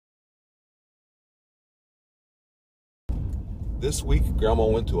This week, Grandma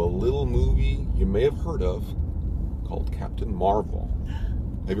went to a little movie you may have heard of called Captain Marvel.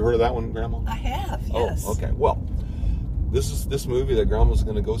 Have you heard of that one, Grandma? I have, yes. Oh, okay. Well, this movie that Grandma's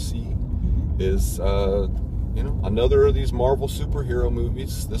going to go see is, another of these Marvel superhero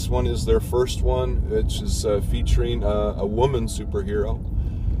movies. This one is their first one, which is featuring a woman superhero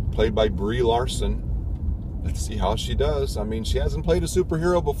played by Brie Larson. Let's see how she does. I mean, she hasn't played a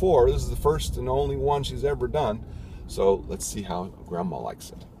superhero before. This is the first and only one she's ever done. So let's see how Grandma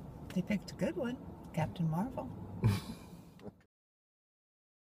likes it. They picked a good one, Captain Marvel.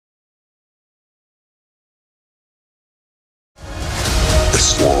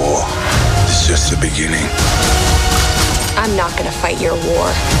 This war is just the beginning. I'm not gonna fight your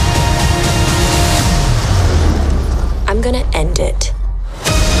war. I'm gonna end it.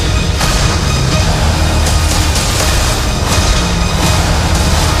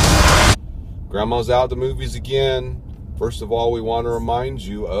 Grandma's out at the movies again. First of all, we want to remind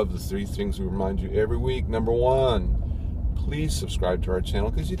you of the 3 things we remind you every week. Number 1, please subscribe to our channel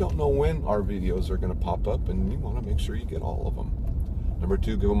because you don't know when our videos are going to pop up and you want to make sure you get all of them. Number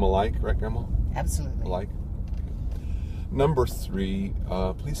 2, give them a like, right, Grandma? Absolutely. A like. Okay. Number 3,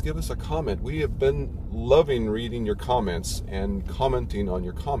 please give us a comment. We have been loving reading your comments and commenting on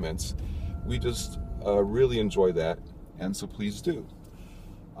your comments. We just really enjoy that, and so please do.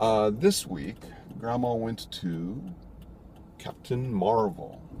 This week, Grandma went to Captain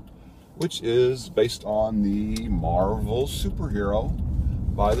Marvel, which is based on the Marvel superhero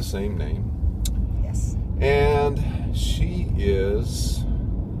by the same name. Yes. And she is,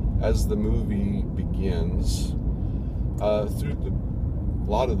 as the movie begins, through a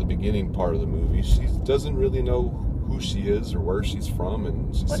lot of the beginning part of the movie, she doesn't really know who she is or where she's from,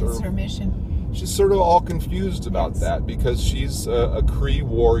 and she's What is her mission? She's sort of all confused about that because she's a Cree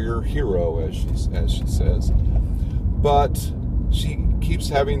warrior hero, as she says. But she keeps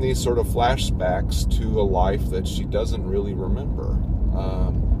having these sort of flashbacks to a life that she doesn't really remember.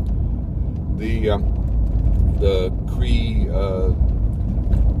 The Cree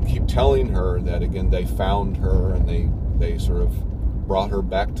keep telling her that, again, they found her and they sort of brought her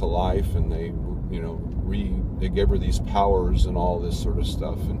back to life, and they gave her these powers and all this sort of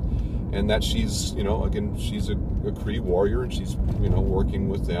stuff, and that she's, again, she's a Cree warrior, and she's, working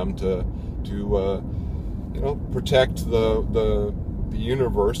with them to protect the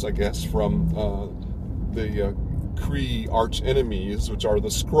universe, I guess, from the Cree arch enemies, which are the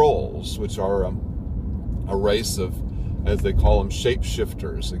Skrulls, which are a race of, as they call them,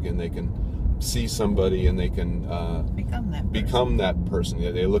 shapeshifters. Again, they can see somebody and they can become that person.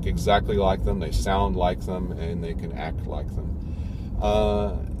 They look exactly like them, they sound like them, and they can act like them.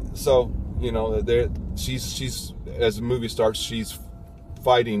 So, she's as the movie starts, she's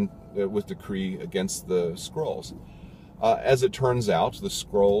fighting with the Cree against the Skrulls. As it turns out, the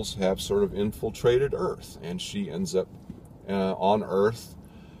Skrulls have sort of infiltrated Earth, and she ends up on Earth,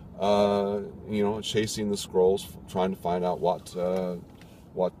 chasing the Skrulls, trying to find out what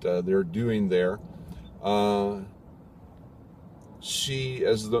they're doing there. The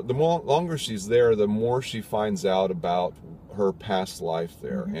longer she's there, the more she finds out about her past life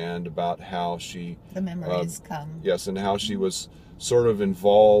there, and about how the memories come. Yes, and how she was sort of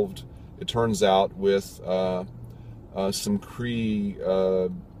involved, it turns out, with some Cree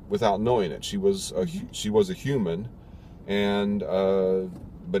without knowing it. She was a human, and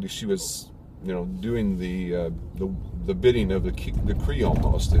but she was doing the bidding of the Cree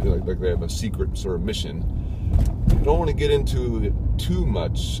almost. Like they have a secret sort of mission. I don't want to get into it too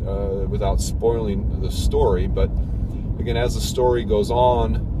much without spoiling the story, but again, as the story goes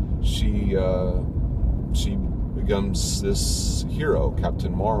on, she becomes this hero,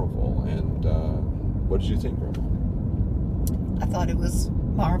 Captain Marvel. And what did you think, Grandma? I thought it was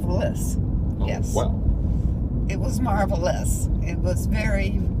marvelous. Oh, yes. Wow. It was marvelous. It was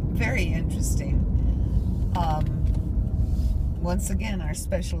very, very interesting. Once again, our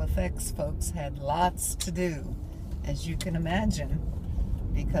special effects folks had lots to do, as you can imagine,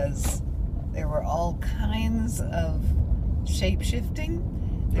 because there were all kinds of shape-shifting.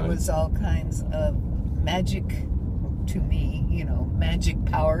 There was all kinds of magic, to me, magic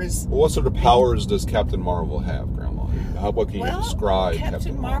powers. Well, what sort of powers does Captain Marvel have, Grandma? What can you describe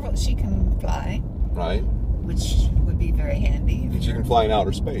Captain Marvel? She can fly. Right. Which would be very handy. And she can fly in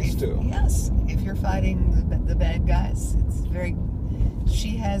outer space, too. Yes, if you're fighting the bad guys.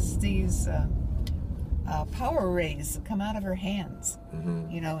 She has these power rays that come out of her hands,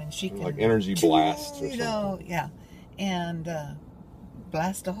 and she can... Like energy blasts or something. Yeah. And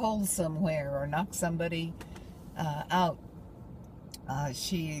blast a hole somewhere or knock somebody out.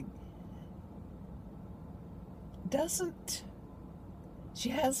 She doesn't she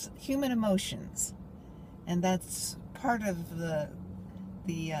has human emotions, and that's part of the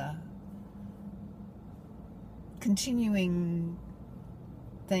continuing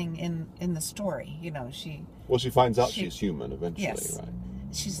thing in the story. You know, she finds out she's human eventually, yes, right?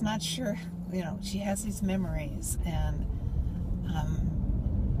 She's not sure. You know, she has these memories, and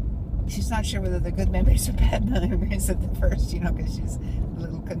she's not sure whether they're good memories or bad memories at the first, you know, because she's a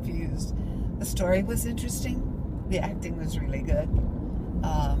little confused. The story was interesting. The acting was really good.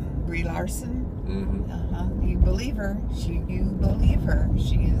 Brie Larson, you believe her. You believe her.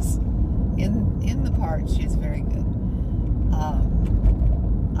 She is in the part. She's very good.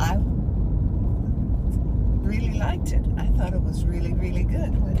 I really liked it. I thought it was really, really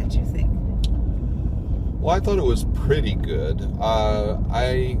good. What did you think? Well, I thought it was pretty good.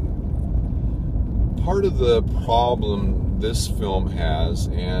 Part of the problem this film has,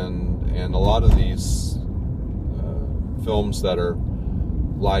 and a lot of these films that are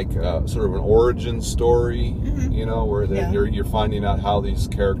like sort of an origin story, you know, where you're finding out how these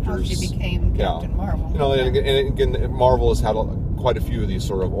characters, how she became Captain Marvel. You know, and again, Marvel has had quite a few of these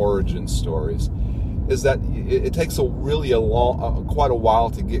sort of origin stories. Is that it takes quite a while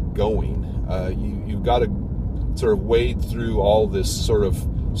to get going. You've got to sort of wade through all this sort of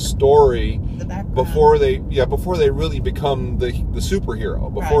story before they really become the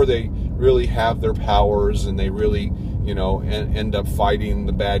superhero, before they really have their powers and they really, you know, end up fighting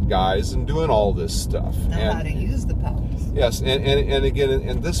the bad guys and doing all this stuff. Know how to use the powers. Yes, and again,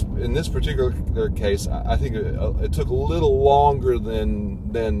 in this particular case, I think it took a little longer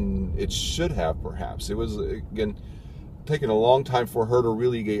than it should have. Perhaps it was, again, taking a long time for her to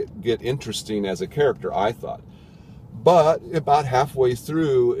really get interesting as a character, I thought. But about halfway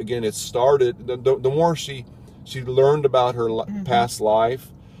through, again, it started. The more she learned about her past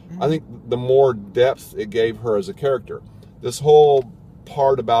life, I think the more depth it gave her as a character. This whole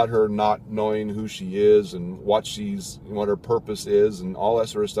part about her not knowing who she is and what her purpose is and all that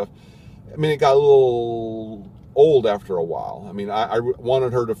sort of stuff, I mean, it got a little old after a while. I mean, I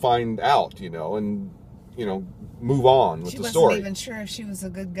wanted her to find out, you know, and, you know, move on with the story. She wasn't even sure if she was a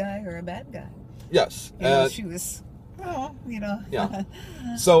good guy or a bad guy. Yes. You know, she was, you know. Yeah.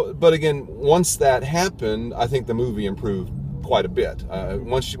 So, but again, once that happened, I think the movie improved quite a bit.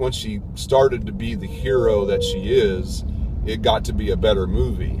 Once she started to be the hero that she is, it got to be a better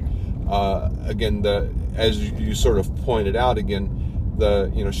movie. Again, as you sort of pointed out, again,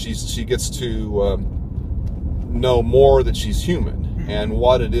 she gets to know more that she's human and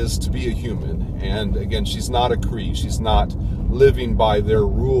what it is to be a human. And again, she's not a Cree. She's not living by their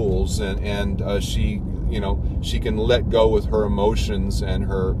rules, and she, you know, she can let go with her emotions and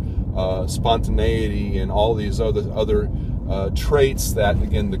her spontaneity and all these other traits that,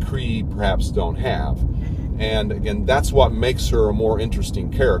 again, the Cree perhaps don't have. And again, that's what makes her a more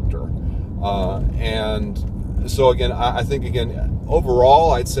interesting character. And so again, I think, again,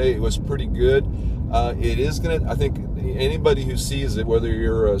 overall, I'd say it was pretty good. It is gonna, I think, anybody who sees it, whether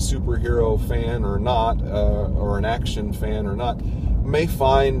you're a superhero fan or not, or an action fan or not, may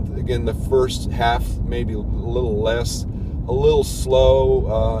find, again, the first half maybe a little less, a little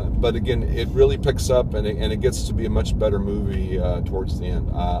slow, but again, it really picks up and it gets to be a much better movie towards the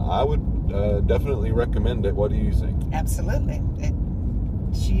end. I would definitely recommend it. What do you think? Absolutely.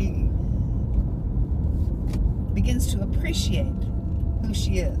 She begins to appreciate who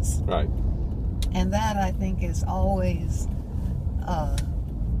she is. Right. And that, I think, is always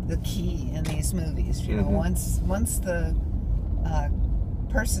the key in these movies. You know, once the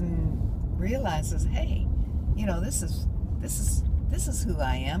person realizes, hey, you know, this is who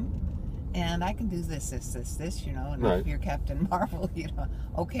I am, and I can do this, you know. And if you're Captain Marvel, you know,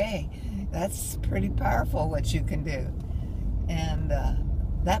 okay, that's pretty powerful what you can do. And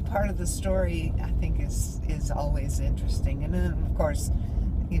that part of the story, I think, is always interesting. And then, of course,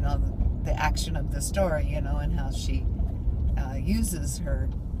 you know, the action of the story, you know, and how she uses her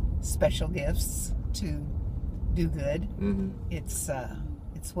special gifts to do good. It's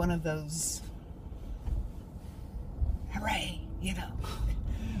one of those hooray, you know,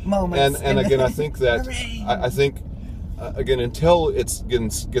 moments. And again, I think that I think again, until it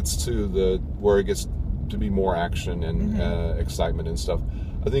gets to where it gets to be more action and excitement and stuff,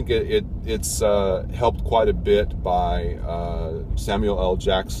 I think it's helped quite a bit by Samuel L.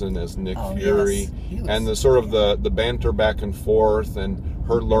 Jackson as Nick Fury, and the sort of the banter back and forth, and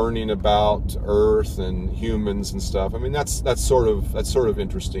her learning about Earth and humans and stuff. I mean, that's sort of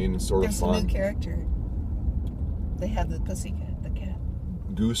interesting and sort of fun. There's a new character. They have the pussycat, the cat.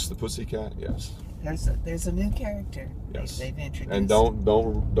 Goose the pussycat, yes. There's a new character. Yes. They've introduced. And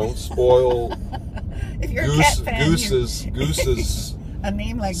don't spoil if you're a cat fan, Goose's A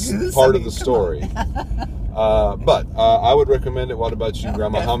name like Goose? part I of mean, the come story. But I would recommend it. What about you,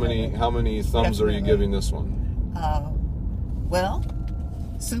 Grandma? Definitely. How many thumbs are you Definitely. giving this one? Well,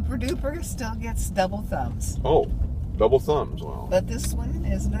 Super Duper still gets double thumbs. Oh, double thumbs. Well. But this one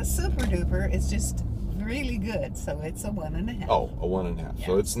isn't a Super Duper. It's just really good. So it's a 1.5. Oh, a 1.5. Yeah.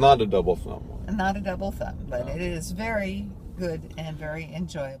 So it's not a double thumb one. Not a double thumb, but Okay. it is very good and very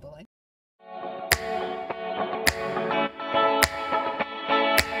enjoyable.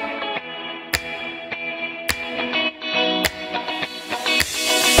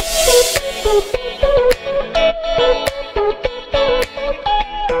 Boop, boop.